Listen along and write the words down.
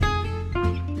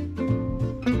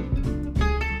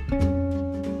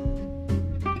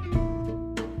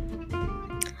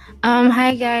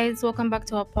Hi guys, welcome back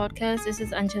to our podcast. This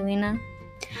is Angelina.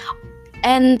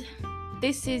 And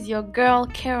this is your girl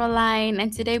Caroline,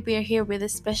 and today we are here with a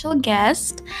special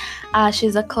guest.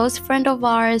 She's a close friend of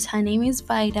ours. Her name is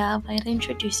Vida. Vida,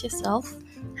 introduce yourself.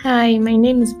 Hi, my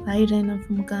name is Vida and I'm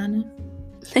from Ghana.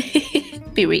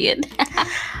 Period.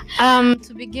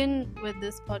 To begin with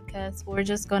this podcast, we're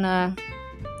just gonna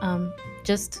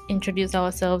just introduce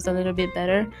ourselves a little bit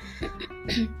better.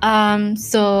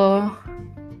 So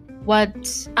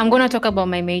what I'm gonna talk about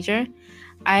my major.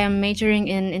 I am majoring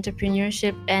in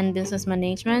entrepreneurship and business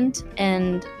management,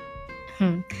 and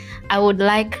I would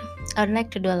like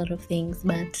to do a lot of things,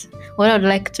 but what I would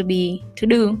like to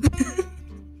do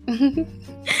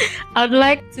I would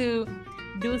like to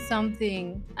do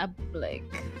something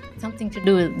something to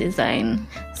do with design.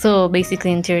 So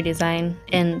basically interior design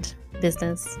and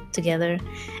business together.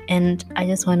 And I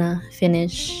just want to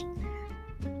finish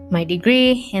my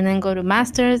degree and then go to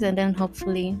master's, and then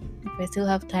hopefully, if I still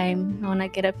have time, I want to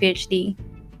get a PhD.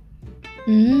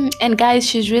 And guys,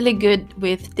 she's really good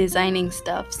with designing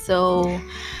stuff. So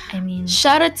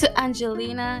shout out to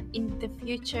Angelina in the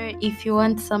future if you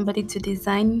want somebody to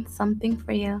design something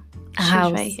for you. A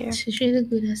house. Right here. She's really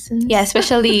good at Sims. Yeah,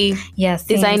 especially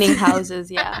designing Sims.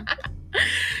 houses. Yeah.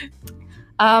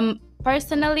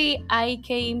 Personally, I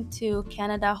came to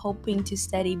Canada hoping to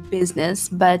study business,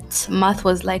 but math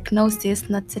was like, no sis,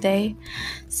 not today.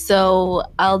 So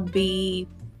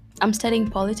I'm studying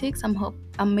politics. I'm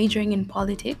majoring in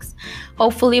politics.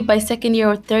 Hopefully by second year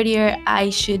or third year, I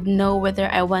should know whether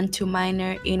I want to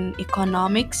minor in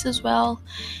economics as well.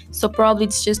 So probably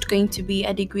it's just going to be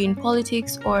a degree in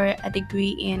politics or a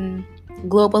degree in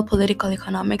global political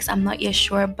economics. I'm not yet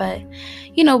sure, but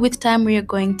with time we are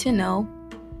going to know.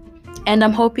 And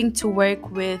I'm hoping to work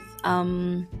with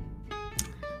the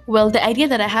idea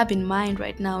that I have in mind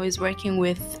right now is working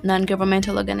with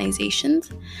non-governmental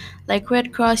organizations like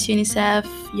Red Cross, UNICEF,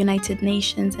 United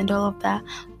Nations, and all of that.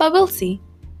 But we'll see.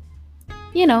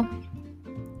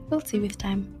 We'll see with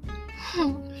time.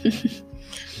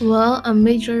 Well, I'm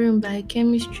majoring in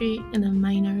biochemistry and I'm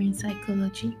minoring in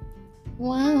psychology.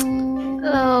 Wow.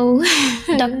 Hello.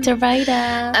 Dr.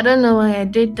 Vida. I don't know why I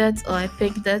did that or I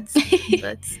picked that,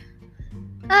 but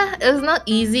it was not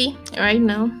easy right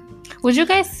now. Would you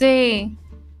guys say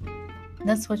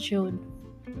that's what you've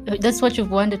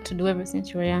wanted to do ever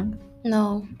since you were young?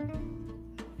 No.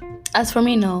 As for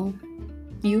me, no.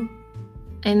 You?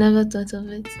 I never thought of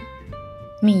it.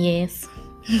 Me, yes.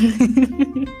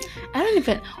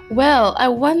 I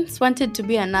once wanted to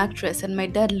be an actress and my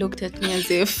dad looked at me as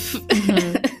if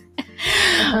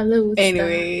Hollywood star.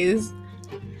 Anyways,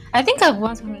 I think I've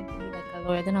once wanted to be like a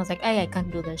lawyer, then I was like, I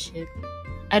can't do that shit.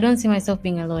 I don't see myself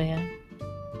being a lawyer.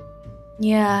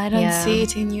 Yeah, I don't see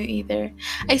it in you either.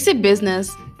 I see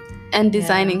business and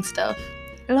designing stuff.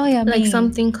 Lawyer, like me.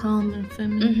 something calm and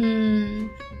feminine.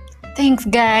 Thanks,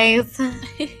 guys.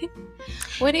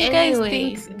 What do you guys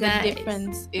think the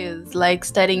difference is, like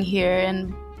studying here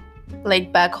and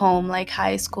like back home, like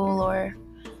high school, or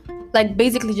like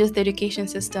basically just the education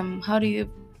system? How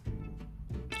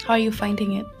are you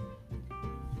finding it?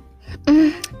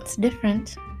 It's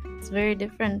different. It's very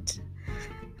different.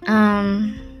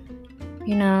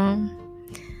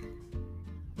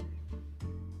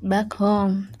 Back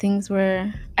home things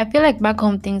were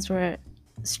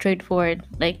straightforward.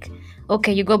 Like,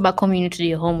 okay, you go back home, you need to do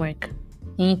your homework,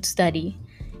 you need to study.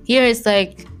 Here it's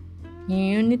like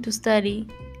you need to study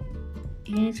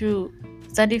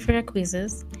for your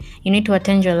quizzes, you need to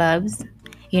attend your labs,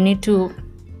 you need to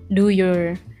do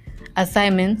your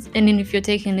assignments, and then if you're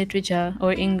taking literature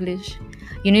or English,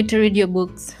 you need to read your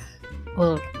books,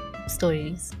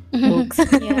 stories, books,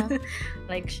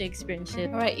 like Shakespeare and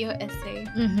shit, Write your essay,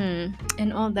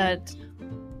 and all that.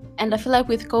 And I feel like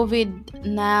with COVID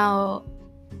now,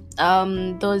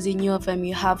 those in U of M,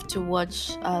 you have to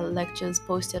watch lectures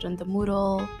posted on the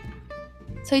Moodle,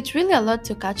 so it's really a lot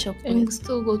to catch up with. And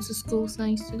still go to school,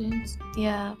 science students.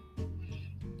 Yeah,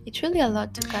 it's really a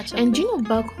lot to catch up and with.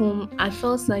 Back home I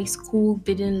felt like school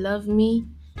didn't love me.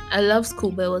 I love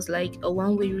school, but it was like a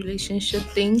one-way relationship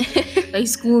thing. Like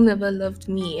school never loved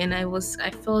me, and I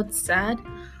felt sad.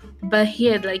 But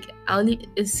here, I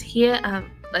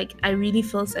really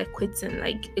felt like quitting.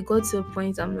 Like it got to a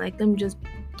point I'm like, let me just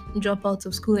drop out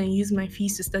of school and use my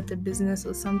fees to start a business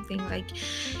or something. Like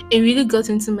it really got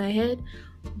into my head.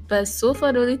 But so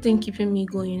far, the only thing keeping me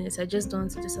going is I just don't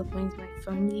want to disappoint my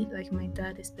family, like my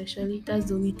dad especially. That's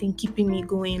the only thing keeping me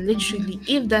going. Literally,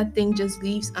 if that thing just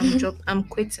leaves, I'm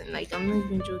quitting. Like, I'm not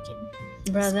even joking.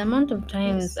 Bro, the amount of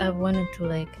times I've wanted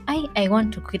to I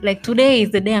want to quit. Like, today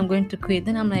is the day I'm going to quit.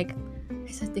 Then I'm like,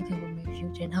 I start thinking about my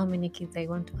future. imagine how many kids I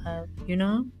want to have,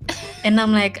 And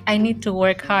I'm like, I need to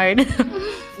work hard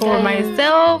for Guys.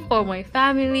 myself, for my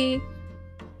family.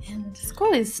 And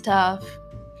School is tough,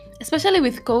 especially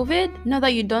with COVID. Now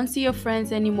that you don't see your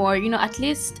friends anymore, at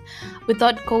least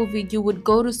without COVID, you would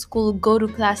go to school, go to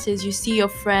classes, you see your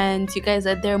friends, you guys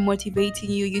are there motivating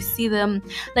you, you see them,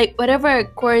 like whatever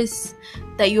course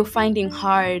that you're finding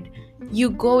hard, you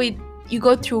go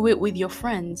through it with your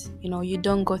friends, you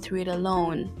don't go through it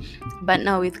alone. But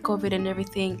now with COVID and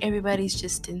everything, everybody's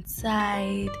just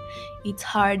inside. It's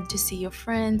hard to see your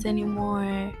friends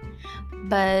anymore.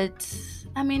 But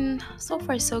I mean, so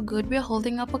far so good. We're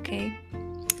holding up okay.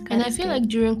 And I feel like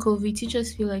during COVID,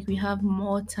 teachers feel like we have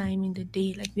more time in the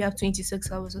day, like we have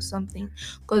 26 hours or something,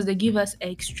 because they give us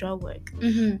extra work.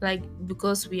 Like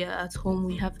because we are at home,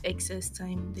 we have excess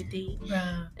time in the day,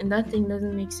 and that thing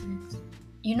doesn't make sense.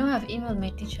 I've emailed my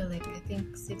teacher like I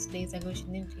think 6 days ago. She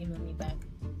didn't email me back.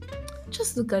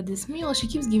 Just look at this. Meanwhile, she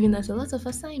keeps giving us a lot of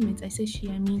assignments. I say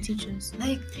I mean teachers.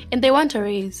 And they want a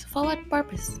raise. For what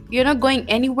purpose? You're not going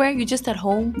anywhere. You're just at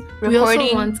home recording. We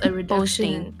also want a reduction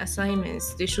posting. in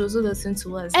assignments. They should also listen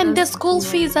to us. And the That's school what we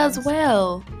fees want. as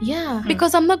well. Yeah.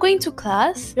 Because I'm not going to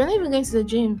class, We're not even going to the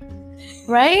gym.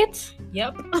 right?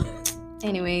 Yep.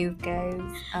 Anyways, guys,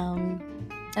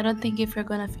 I don't think if we're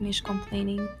gonna finish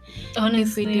complaining,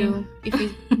 Honestly, if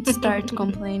we start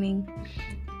complaining.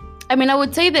 I mean, I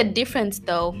would say the difference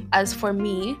though, as for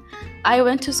me, I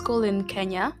went to school in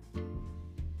Kenya,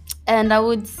 and I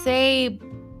would say,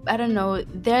 I don't know,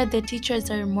 there the teachers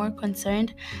are more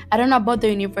concerned. I don't know about the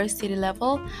university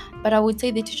level, but I would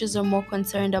say the teachers are more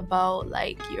concerned about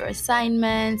like your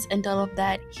assignments and all of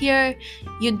that. Here,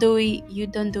 you do it, you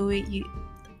don't do it,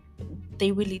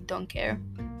 they really don't care.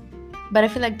 But I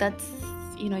feel like that's,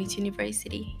 it's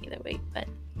university either way. But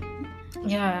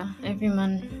yeah,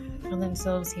 everyone for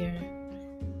themselves here.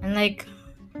 And like,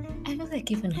 I feel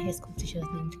like even high school teachers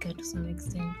need to care to some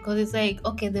extent. Because it's like,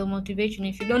 okay, they'll motivate you.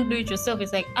 And if you don't do it yourself,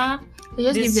 it's like, They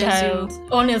just this give their child. zeros.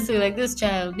 Honestly, like this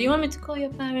child. Do you want me to call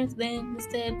your parents then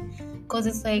instead? Because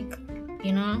it's like,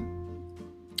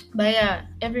 But yeah,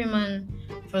 everyone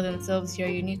for themselves here.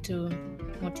 You need to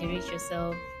motivate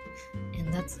yourself.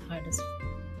 And that's hard as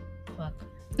fuck.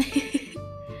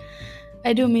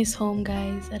 I do miss home,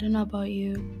 guys. I don't know about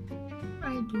you.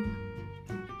 I do.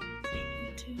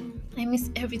 I miss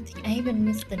everything. I even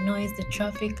miss the noise, the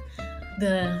traffic,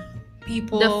 the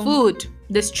people. The food.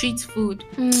 The street food.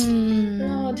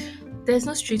 Lord. There's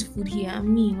no street food here. I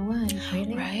mean, why?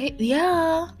 Really? Right?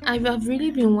 Yeah. I've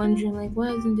really been wondering, like, why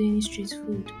isn't there any street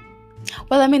food?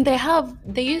 Well, I mean,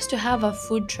 they used to have a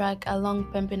food truck along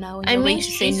Pempina. I mean,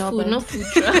 street food, not food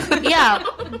truck. Yeah,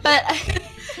 but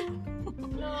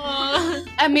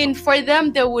I mean, for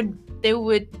them, they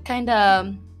would kind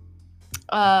of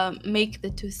make the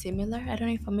two similar. I don't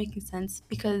know if I'm making sense,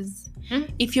 because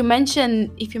if you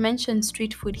mention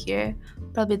street food here,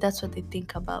 probably that's what they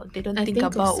think about. They don't think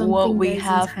of about something what we that isn't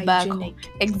have back home. hygienic.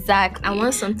 Exactly. I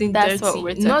want something That's dirty. what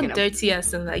we're talking Not about. dirty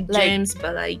as in like Like- germs,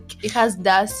 but like It has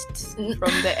dust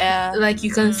from the air. like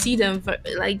you can see them,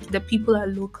 like the people are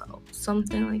local,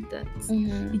 something like that.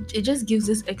 Mhm. It just gives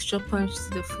this extra punch to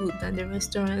the food. And the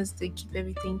restaurants, they keep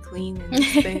everything clean and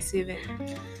expensive and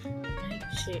like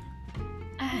shit.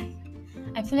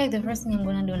 I feel like the first thing I'm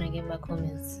gonna do when I get back home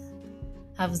is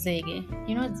have zege.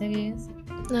 You know what zege is?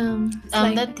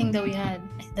 like- That thing that we had.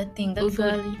 That thing. That food.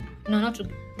 Ugali. No, not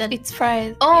that. It's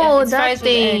fries. Oh, it's that fries with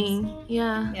thing.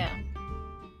 Yeah. Yeah.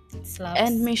 It slaps.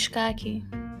 And mishkaki.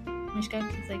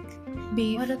 mishkaki is like,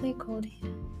 Beef. what are they called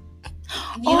here?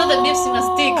 You know the dips in a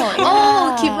stick.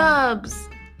 Oh, Yeah. kebabs.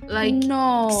 Like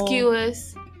no.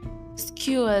 skewers.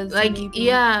 Skewers. Like maybe.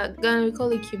 yeah, Ghana we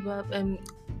call it kebab.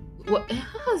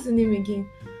 How's the name again?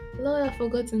 Lord, I've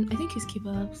forgotten. I think it's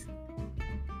kebabs.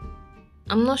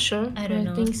 I'm not sure. I don't but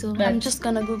know. I think so. But- I'm just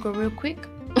gonna Google real quick.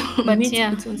 But We need to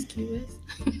yeah. put on skewers.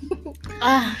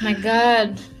 Ah, my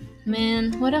God.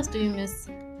 Man, what else do you miss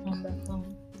from back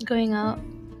home? Going out.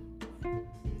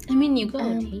 I mean, you go out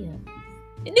Um, here.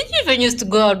 Did you even used to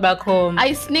go out back home?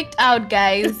 I sneaked out,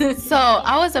 guys. So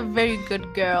I was a very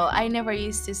good girl. I never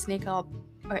used to sneak out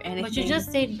or anything. But you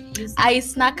just said I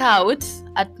snuck out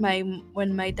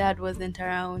when my dad wasn't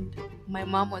around. My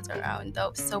mom was around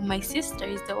though. So my sister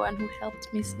is the one who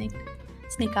helped me sneak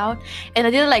out. And I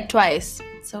did it like twice.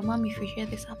 So mom, if you hear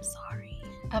this, I'm sorry.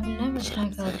 I've never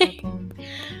snuck out back home.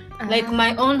 Like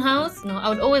my own house, no, I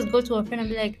would always go to a friend and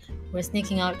be like, we're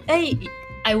sneaking out. Hey,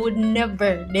 I would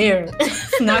never dare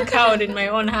snuck out in my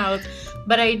own house.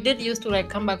 But I did used to like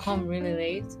come back home really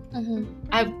late.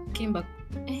 I came back.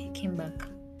 I came back.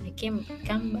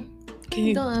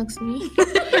 Okay. Don't ask me.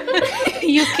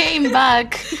 You came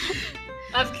back.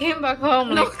 I've came back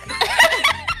home No. like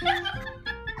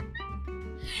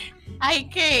I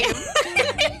came.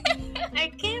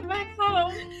 I came back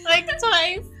home like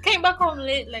twice. Came back home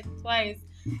late like twice.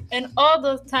 And all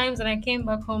those times when I came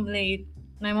back home late,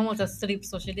 my mom was asleep,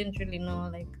 so she didn't really know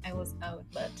like I was out.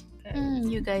 But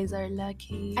You guys are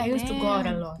lucky. I used to go out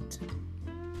a Man. lot.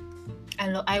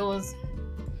 I was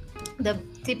the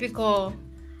typical,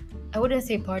 I wouldn't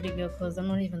say party girl because I'm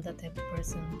not even that type of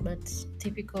person, but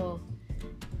typical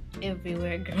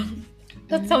everywhere girl.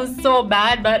 That sounds so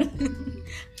bad, but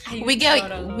I used We to go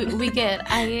out a get, lot. we get.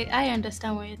 I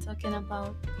understand what you're talking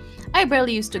about. I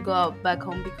barely used to go out back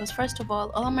home because first of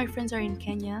all of my friends are in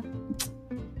Kenya.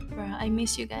 Bruh, I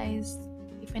miss you guys.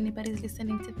 If anybody's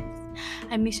listening to this,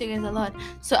 I miss you guys a lot.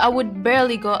 So I would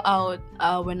barely go out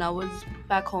when I was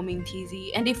back home in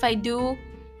TZ, and if I do,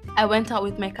 I went out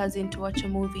with my cousin to watch a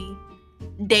movie,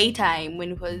 daytime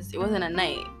when it wasn't a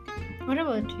night. What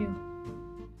about you?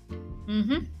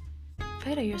 Mm-hmm.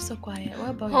 Feda, you're so quiet. What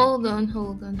about you? Hold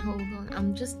on.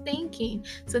 I'm just thinking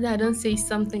so that I don't say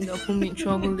something that'll put me in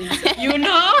trouble later. You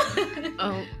know?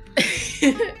 Um,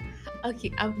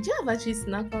 okay, I've actually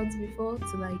snuck out before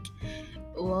to like,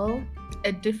 well,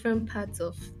 a different part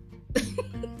of.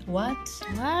 What?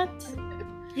 What?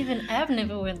 Even I've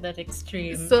never went that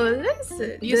extreme. So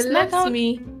listen, You they snuck left out?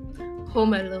 me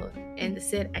home alone, and they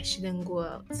said I shouldn't go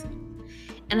out,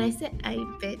 and I said I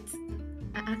bet.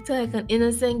 I acted like an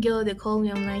innocent girl. They called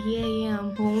me. I'm like, yeah,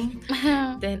 I'm home.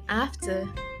 Then after,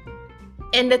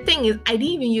 and the thing is, I didn't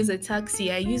even use a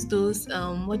taxi. I used those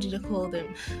what do they call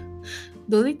them?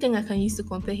 The only thing I can use to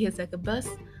compare here is like a bus,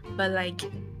 but like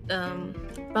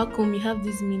back home you have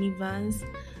these minivans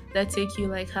that take you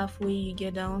like halfway. You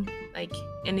get down like,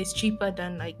 and it's cheaper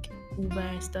than like Uber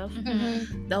and stuff.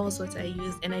 That was what I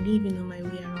used, and I didn't even know my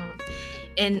way around.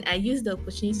 And I used the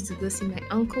opportunity to go see my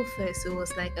uncle first. So it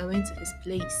was like I went to his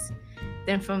place.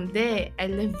 Then from there, I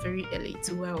left very early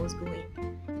to where I was going,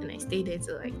 and I stayed there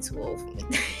till like 12.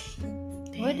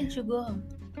 Where did you go?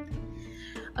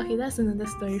 Okay, that's another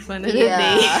story for another Yeah,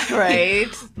 day.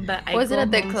 right. But I Was it got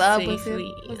at the home club?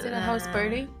 safely. Was it a house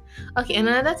party? Okay, and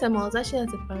another time I was actually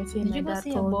at a party and Did my you go dad see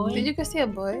a called boy? me. Did you go see a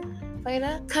boy?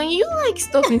 Fida? Can you like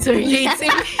stop interrogating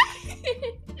me?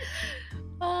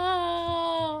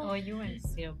 Oh, you went to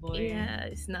see a boy. Yeah,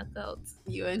 I snuck out.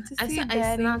 You went to I see I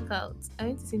daddy. snuck out. I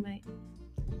went to see my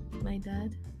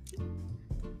dad.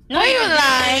 No, you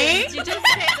lying. You just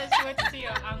said that you went to see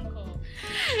your uncle.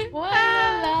 Why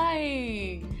are you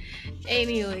lying?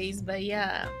 Anyways, but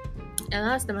yeah. And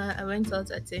last time I went out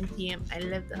at 10 p.m. I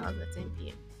left the house at 10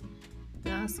 p.m.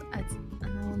 And I was at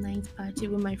an all-night party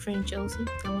with my friend Chelsea,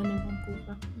 the one in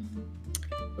Vancouver.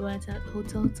 We were at a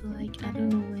hotel till like, I don't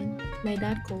know when. My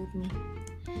dad called me.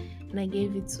 And I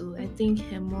gave it to, I think,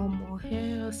 her mom or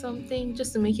her or something,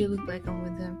 just to make it look like I'm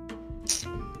with them.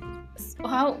 So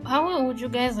how would you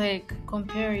guys like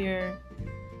compare your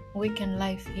weekend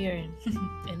life here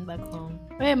and back home?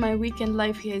 Well, my weekend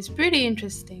life here is pretty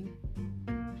interesting.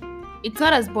 It's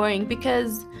not as boring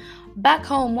because back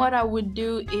home, what I would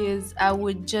do is I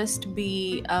would just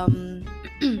be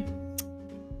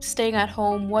staying at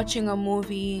home, watching a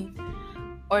movie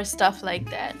or stuff like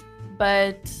that.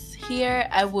 But here,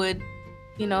 I would,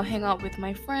 hang out with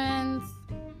my friends,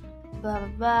 blah, blah,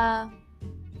 blah.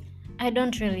 I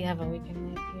don't really have a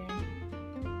weekend life here.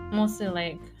 Mostly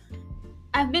like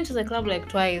I've been to the club like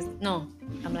twice. No,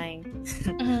 I'm lying.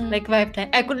 Like 5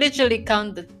 times. I could literally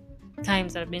count the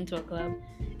times I've been to a club,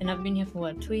 and I've been here for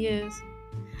what, 2 years.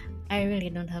 I really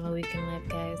don't have a weekend life,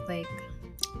 guys. Like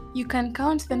You can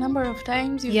count the number of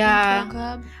times you've Yeah. been to a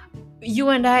club. you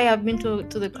and I have been to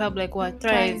the club like what,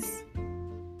 thrice?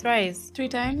 3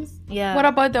 times. Yeah. What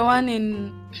about the one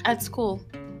at school?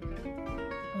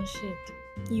 Oh shit.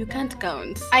 You can't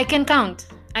count. I can count.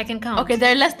 Okay,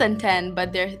 they're less than 10,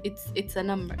 but it's a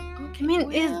number. I mean,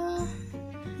 Yeah,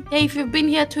 if you've been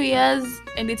here 2 years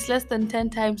and it's less than 10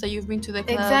 times that you've been to the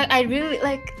club. exactly. I really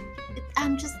like.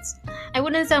 I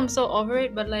wouldn't say I'm so over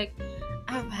it, but like,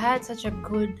 I've had such a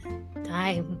good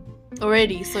time.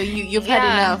 Already, so you've had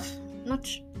Yeah. enough.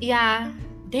 Yeah.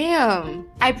 Damn.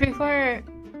 I prefer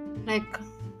like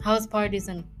house parties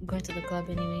and going to the club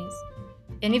anyways.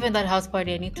 And even that house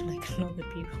party, I need to like know the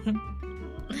people.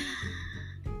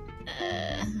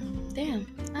 Damn.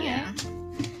 Yeah. Alright.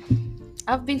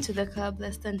 I've been to the club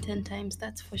less than 10 times,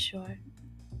 that's for sure.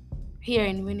 Here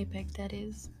in Winnipeg, that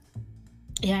is.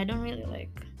 Yeah, I don't really like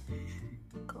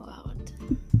go out.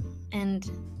 And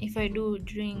if I do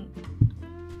drink,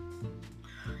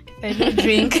 like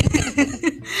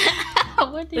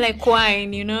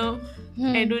wine,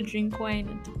 I do drink wine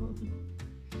at home.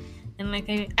 And like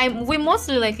we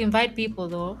mostly like invite people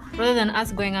though, rather than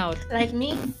us going out. Like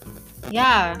me.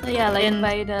 Yeah. Yeah, like And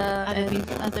Vida other and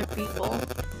people. other people.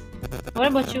 What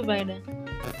about you, Vida?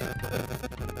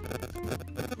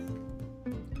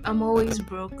 I'm always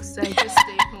broke, so I just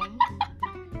stay home.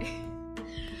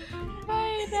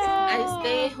 I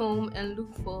stay home and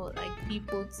look for like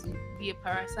people to be a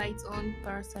parasites on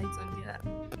their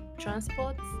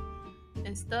transports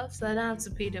and stuff, so I don't have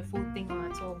to pay the full thing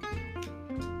on at all.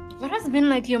 What has been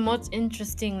like your most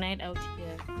interesting night out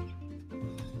here?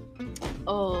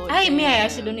 Oh, I damn.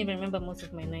 actually don't even remember most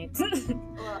of my nights.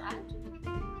 Well,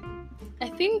 I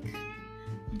think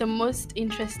the most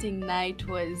interesting night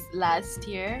was last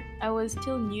year. I was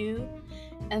still new,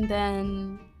 and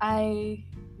then I'm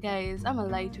a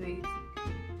lightweight,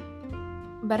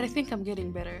 but I think I'm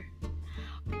getting better.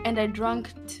 And I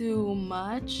drank too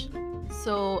much.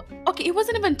 So, okay, it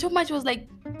wasn't even too much. It was like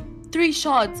 3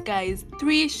 shots, guys.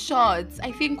 3 shots.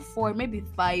 I think 4, maybe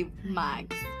 5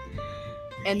 max.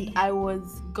 And I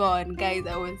was gone, guys.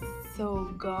 I was so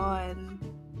gone.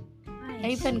 I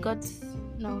even got...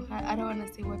 No, I don't want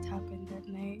to say what happened that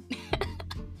night.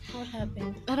 What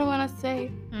happened? I don't want to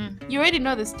say. You already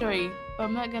know the story, but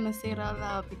I'm not going to say it out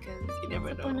loud because you never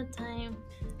Upon know. a time.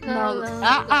 No,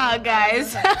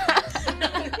 guys.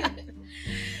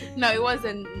 No, it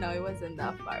wasn't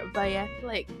that far. But yeah, I feel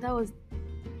like that was...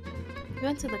 We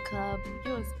went to the club. It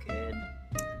was good.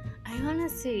 I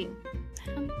honestly,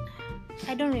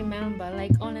 I don't remember.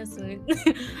 Like honestly,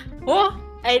 oh,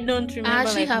 I don't remember. I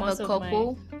actually like, have most a of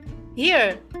couple.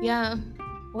 Here. Yeah.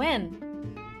 When?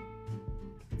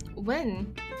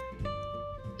 When?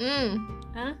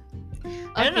 Huh? I don't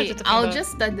know what Okay, you're talking I'll about.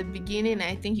 just start the beginning.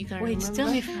 I think you can Wait. remember.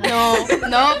 Tell me. First.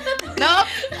 No.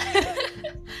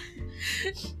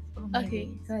 Oh my Okay,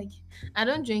 days. like I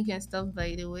don't drink and stuff.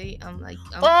 By the way, I'm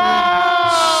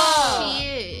Oh!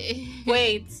 Shit.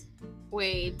 Wait.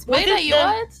 Wait. Was Vida, it you the-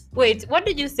 what? Wait. What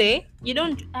did you say? You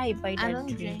don't. I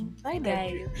don't drink.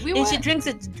 Guys. We And were... she drinks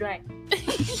it dry.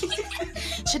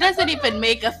 She doesn't even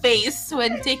make a face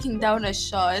when taking down a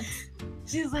shot.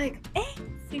 She's like, eh.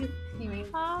 See. Anyway.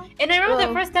 And I remember the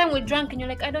Well- first time we drank, and you're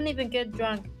like, I don't even get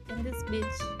drunk. And this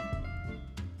bitch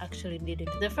actually didn't.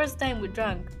 The first time we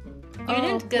drank, you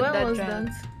didn't get where that was drunk.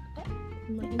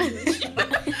 My English.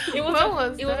 It was, Where at,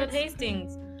 was it was that? at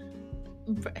Hastings.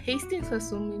 Hastings has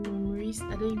so many memories.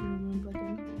 I don't even remember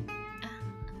them.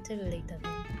 I'll tell you later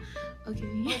then.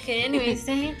 Okay. Okay, anyway,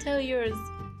 tell yours.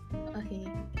 Okay.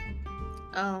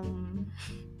 I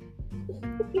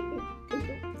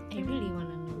really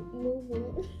wanna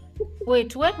know.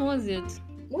 Wait, when was it?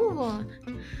 Move on.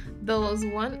 There was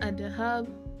one at the hub,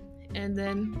 and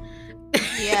then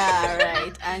Yeah,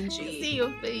 right, see Angie.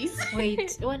 your face.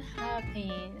 Wait, what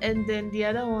happened? And then the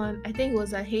other one, I think it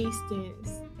was at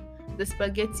Hastings. The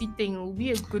spaghetti thing will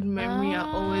be a good memory. I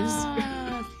always.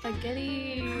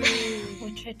 Spaghetti.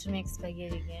 We tried to make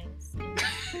spaghetti, guys.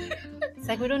 It's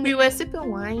like we don't. We were sipping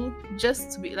wine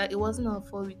just to be like, it wasn't our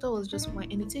fault. We thought it was just wine,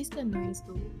 and it tasted nice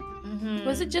though. Mhm.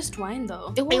 Was it just wine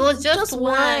though? It was just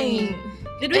wine.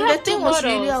 Did we And have the thing two was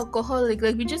really bottles? alcoholic.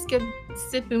 Like we just kept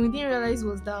sipping. We didn't realize it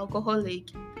was that alcoholic.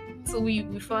 So we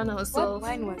found What ourselves.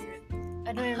 wine was it?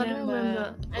 I don't I don't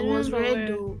remember. I It don't was remember red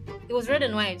where- though. It was red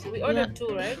and white. We ordered Yeah.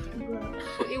 two, right?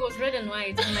 Bruh. It was red and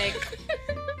white. I'm like,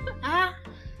 ah.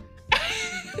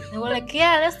 And we're like,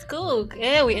 yeah, let's cook.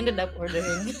 Yeah, we ended up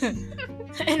ordering.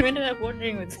 And we ended up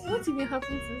ordering with. What even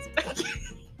happened to spaghetti?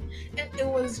 And it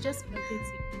was just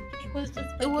spaghetti. It was just.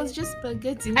 It was just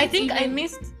spaghetti. I Not think I even-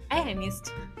 missed.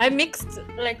 I mixed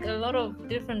like a lot of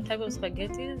different type of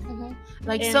spaghettis.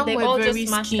 like and some they were all just very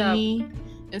mashed up. skinny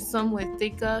and some were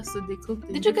thicker, so they cooked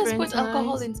in Did you guys different put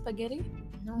alcohol times. in spaghetti?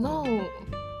 No.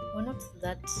 we're not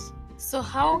that. So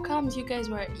how comes you guys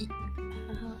were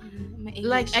my Like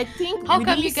English. I think How we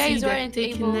come didn't you guys see the weren't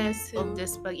able thickness to- of the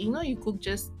spaghetti. You know, you cook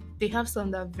just they have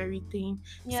some that are very thin,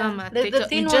 Yeah. some are The thicker.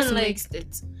 thin We just one, like- mixed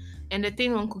it, and the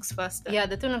thin one cooks faster. Yeah,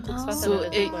 the tuna cooks faster So than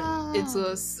the thick one. it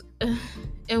was,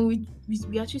 and we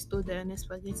actually stole Diana's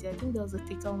spaghetti. I think that was a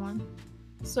thicker one.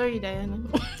 Sorry, Diana.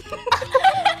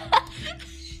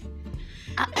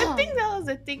 I think that was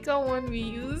a thicker one we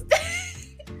used.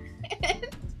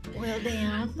 Well,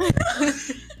 damn.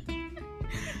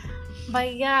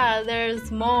 But yeah,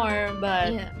 there's more,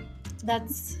 but Yeah.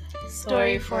 that's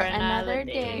Story for another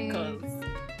day. 'cause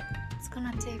it's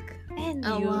gonna take, and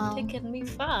Oh, you've wow. taken me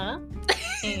far.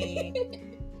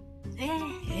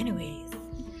 Anyways,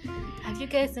 have you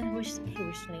guys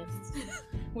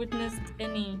witnessed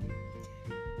any,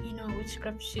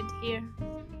 witchcraft shit here?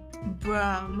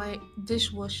 Bruh, my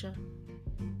dishwasher.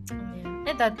 Yeah.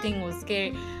 And that thing was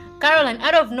scary. Caroline,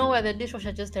 out of nowhere, the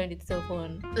dishwasher just turned itself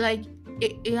on. Like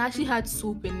it actually had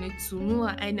soap in it too. No,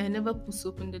 I never put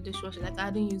soap in the dishwasher. Like I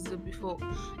hadn't used it before.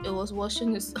 It was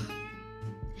washing it,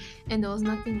 and there was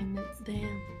nothing in it.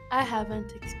 Damn, I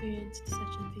haven't experienced such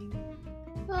a thing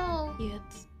Oh, yet,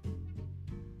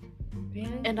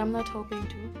 Really? and I'm not hoping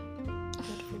to.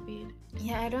 God forbid.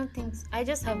 Yeah, I don't think so. I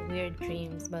just have weird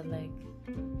dreams, but like,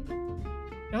 remember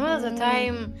there was a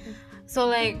time. So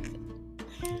like,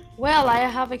 Well, I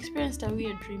have experienced a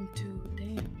weird dream too.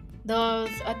 Damn. there was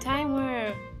a time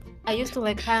where I used to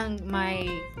like hang my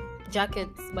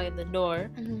jackets by the door,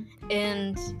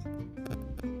 and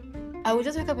I would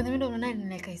just wake up in the middle of the night and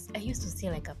like I used to see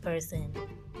like a person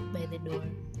by the door.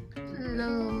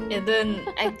 no. And then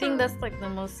I think that's like the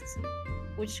most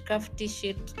witchcrafty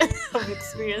shit I've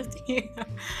experienced here.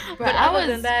 But I other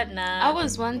than was- that, nah. I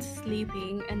was once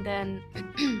sleeping and then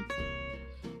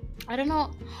I don't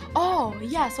know. Oh,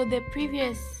 yeah, so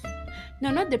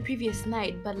not the previous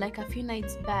night, but like a few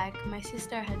nights back, my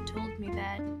sister had told me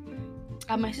that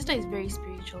my sister is very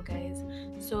spiritual, guys.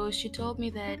 So she told me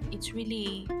that it's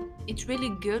really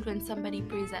good when somebody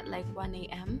prays at like 1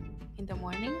 a.m. in the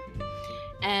morning.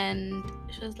 And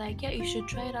she was like, yeah, you should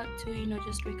try it out too,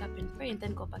 just wake up and pray and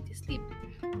then go back to sleep.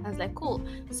 I was like, cool.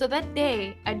 So that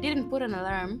day I didn't put an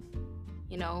alarm,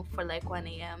 for like 1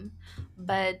 a.m.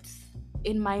 But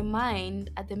in my mind,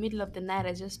 at the middle of the night,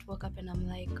 I just woke up and I'm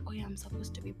like, oh yeah, I'm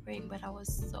supposed to be praying, but I was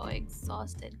so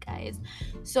exhausted, guys.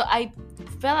 So I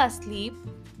fell asleep,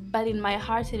 but in my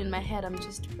heart and in my head, I'm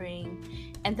just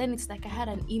praying. And then it's like I had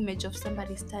an image of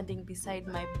somebody standing beside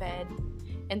my bed,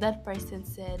 and that person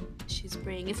said she's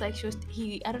praying. It's like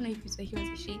I don't know if he was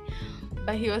a she,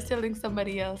 but he was telling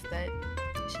somebody else that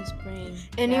she's praying.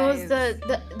 And it was Guys.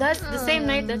 that's the same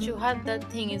night that you had that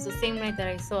thing. It's the same night that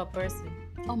I saw a person.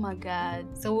 Oh my god.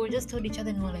 So we just told each other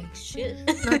and we were like, shit.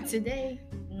 Not today.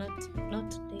 not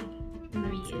today.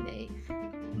 Not today.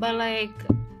 But like,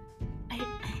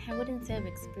 I wouldn't say I've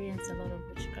experienced a lot of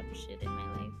witchcraft shit in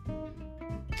my life.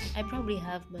 I probably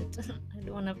have, but I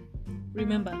don't want to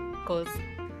remember because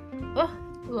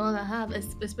Well, I have,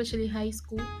 especially high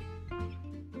school.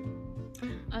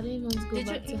 I didn't want to go Did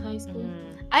you- back to high school.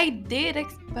 I did,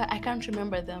 but I can't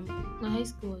remember them. My high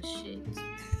school was shit.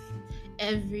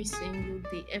 Every single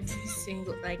day,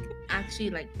 actually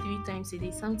like 3 times a day.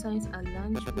 Sometimes at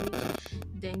lunch break,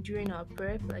 then during our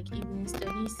prep, like evening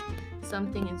studies,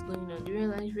 something is going on. During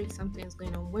lunch break, something is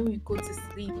going on. When we go to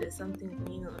sleep, there's something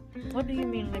going on. What do you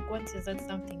mean? Like, what is that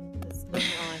something that's going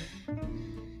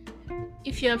on?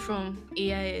 If you're from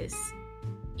AIS,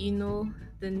 you know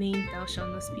the name thou shalt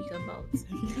not speak about.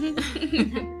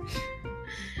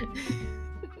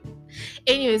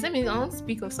 Anyways, I won't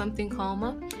speak of something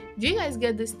calmer. Do you guys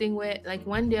get this thing where, like,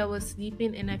 one day I was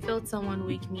sleeping and I felt someone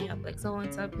wake me up, like someone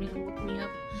tapped me and woke me up?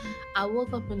 I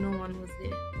woke up and no one was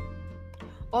there.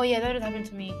 Oh yeah, that would happen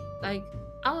to me. Like,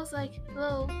 I was like,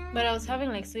 hello, But I was having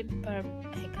like I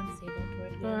can't say that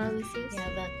word. paralysis. Yeah,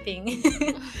 that thing.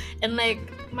 And like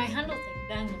my hand was like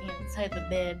dangling outside the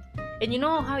bed. And you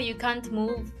know how you can't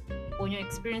move when you're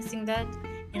experiencing that?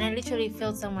 And I literally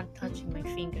felt someone touching my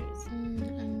fingers.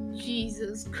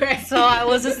 Jesus Christ. So I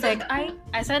was just like,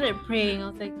 I started praying. I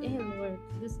was like, hey Lord,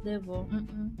 this devil,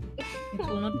 it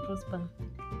will not prosper.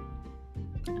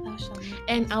 Thou shalt not.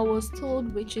 And I was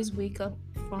told witches wake up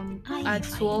from I at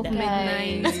find 12 that.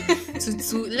 midnight to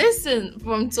 2. Listen,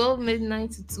 from 12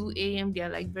 midnight to 2 a.m. they are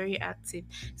like very active.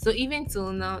 So even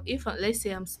till now, if let's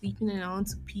say I'm sleeping and I want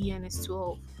to pee and it's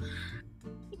 12,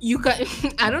 you can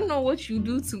I don't know what you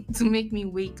do to make me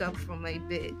wake up from my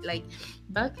bed. Like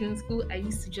back in school, I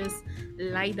used to just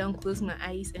lie down, close my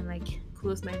eyes, and like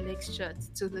close my legs shut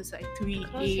till there's like 3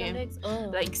 Close your a.m. legs. Oh.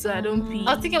 Like so I don't pee.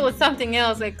 I was thinking it was something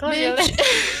else. Like close your legs.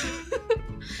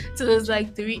 So it's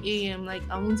like 3 a.m. Like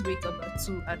I won't wake up at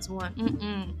 2, at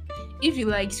 1. If you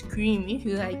like scream, if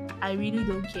you like, I really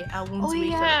don't care. I won't Oh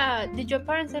wake up. yeah. Did your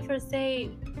parents ever say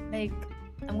like,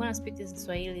 I'm gonna speak this in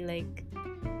Swahili, like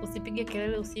usipige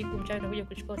kelele usiku mchana utakuja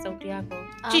kuchukua sauti yako.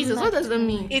 Jesus, what does that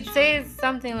mean? It says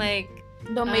something like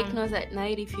Don't make Um, noise at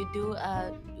night. If you do,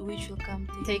 witch will come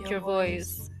take your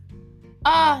voice.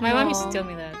 Ah, My no. mom used to tell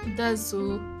me that That's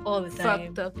so all the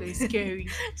time. fucked up and scary.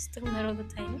 She told me that all the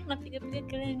time. Unapiga piga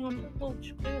kelele niwaambia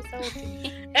uchukue hiyo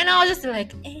sauti. And I was just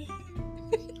like,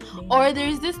 Or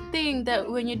there's this thing that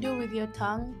when you do with your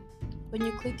tongue, when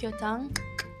you click your tongue,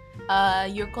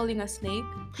 you're calling a snake.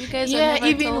 You guys are Yeah, never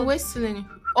even told? whistling.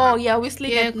 Oh yeah,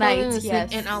 whistling Yeah, at calling a night. snake.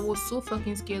 Yes. And I was so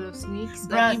fucking scared of snakes.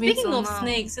 bruh, Like, even speaking till of now.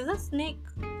 snakes, is that snake?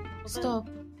 Stop.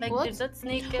 Like, What? did that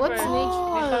snake What ever? snake?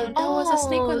 Oh, there was a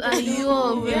snake on the and you zoo.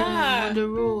 of them Yeah. on the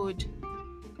road.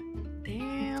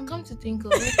 Damn. come to think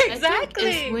of it, I think Exactly.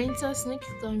 it's winter, snakes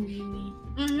don't really.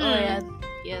 Oh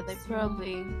yeah, they So-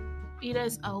 probably. Either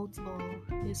it's out or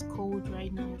it's cold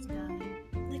right now. It's dying.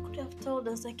 They could have told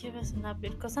us, like, give us an update,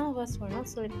 because some of us were not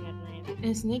sleeping at night.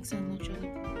 And snakes are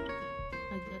naturally cold.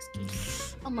 Like that's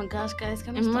kidding. Oh my gosh, guys,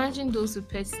 can we stop? Imagine those who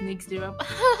pet snakes. They're up.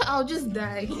 I'll just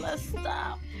die. Let's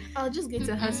stop. I'll just get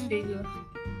a heart failure.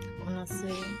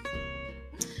 Honestly.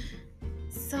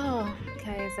 So,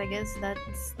 guys, I guess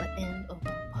that's the end of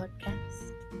our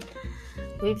podcast.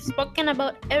 We've spoken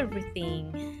about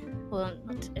everything. Well,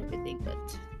 not everything,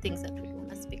 but things that we want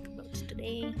to speak about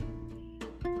today.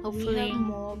 We Hopefully, have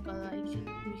more, but like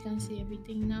we can't say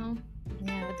everything now.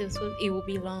 yeah, it will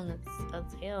be long as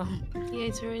hell. Yeah,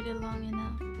 it's already long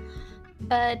enough.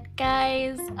 But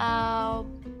guys,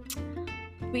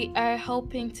 we are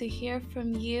hoping to hear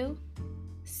from you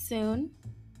soon,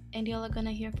 and y'all are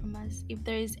gonna hear from us. If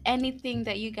there is anything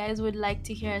that you guys would like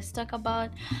to hear us talk about,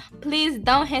 please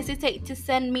don't hesitate to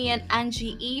send me and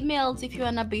Angie emails if you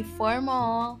wanna be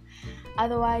formal.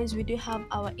 Otherwise, we do have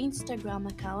our Instagram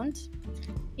account.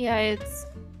 Yeah,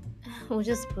 we'll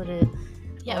just put it.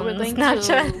 Yeah, on we're going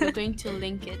Snapchat. to we're going to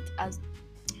link it as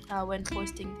when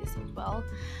posting this as well.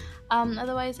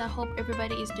 Otherwise, I hope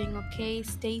everybody is doing okay.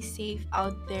 Stay safe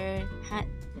out there.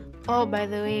 Oh, by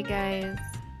the way, guys,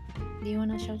 do you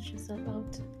want to shout yourself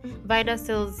out? Vida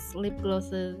sells lip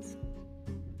glosses,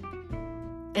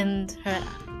 and her.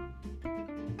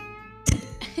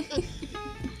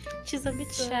 She's a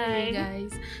bit Sorry, shy.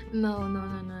 guys. No.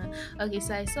 Okay,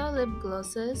 so I saw lip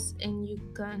glosses, and you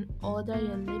can order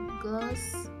your lip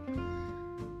gloss.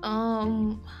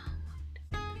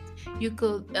 You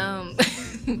could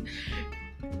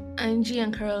Angie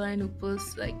and Caroline will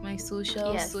post like my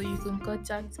socials, Yes. so you can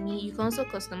contact me. You can also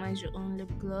customize your own lip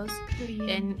gloss,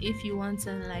 and if you want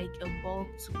like a bulk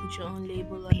to put your own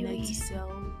label on it Period. to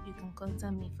sell, you can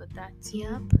contact me for that too.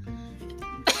 Yep.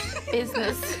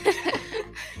 Business.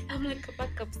 I'm like a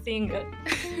backup singer.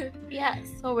 Yeah,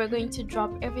 so we're going to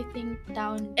drop everything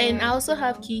down. And there I also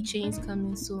have below. keychains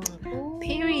coming soon.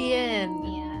 Period.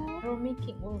 Yeah. We're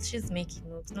making. Well, she's making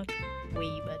notes, not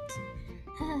we, but.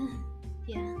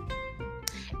 Yeah.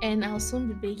 And I'll soon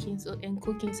be baking and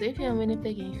cooking. So if you're in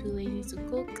Winnipeg and you feel lazy to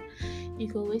cook, you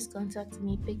can always contact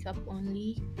me, pick up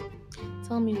only.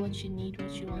 Tell me what you need,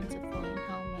 what you want to for, and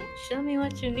how much. Show me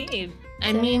what you need.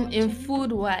 I Tell me mean, what in you need.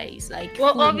 food wise, like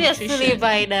Well, food, obviously, nutrition.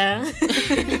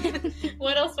 Vida.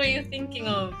 What else were you thinking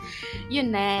of? You're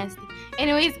nasty.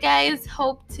 Anyways, guys,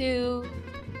 hope to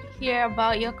hear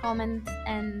about your comments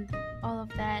and all of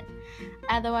that.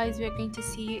 Otherwise, we're going to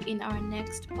see you in our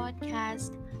next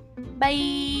podcast.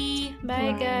 Bye.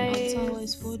 Bye, Wow, guys. It's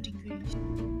always 4 degrees.